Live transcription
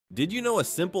Did you know a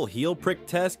simple heel prick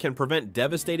test can prevent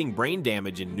devastating brain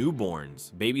damage in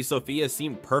newborns? Baby Sophia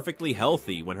seemed perfectly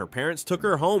healthy when her parents took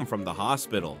her home from the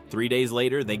hospital. 3 days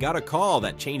later, they got a call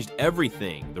that changed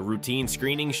everything. The routine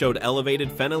screening showed elevated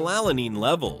phenylalanine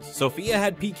levels. Sophia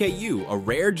had PKU, a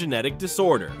rare genetic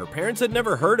disorder. Her parents had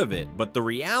never heard of it, but the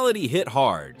reality hit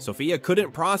hard. Sophia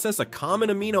couldn't process a common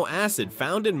amino acid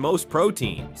found in most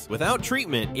proteins. Without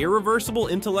treatment, irreversible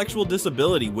intellectual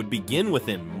disability would begin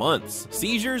within months.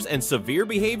 Seizures and severe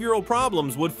behavioral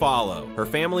problems would follow. Her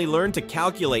family learned to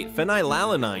calculate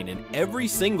phenylalanine in every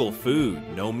single food.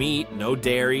 No meat, no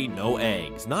dairy, no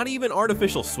eggs, not even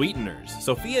artificial sweeteners.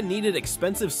 Sophia needed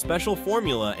expensive special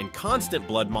formula and constant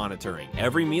blood monitoring.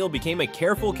 Every meal became a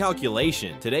careful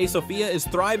calculation. Today, Sophia is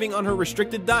thriving on her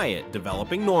restricted diet,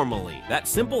 developing normally. That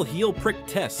simple heel prick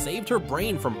test saved her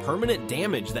brain from permanent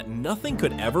damage that nothing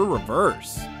could ever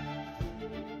reverse.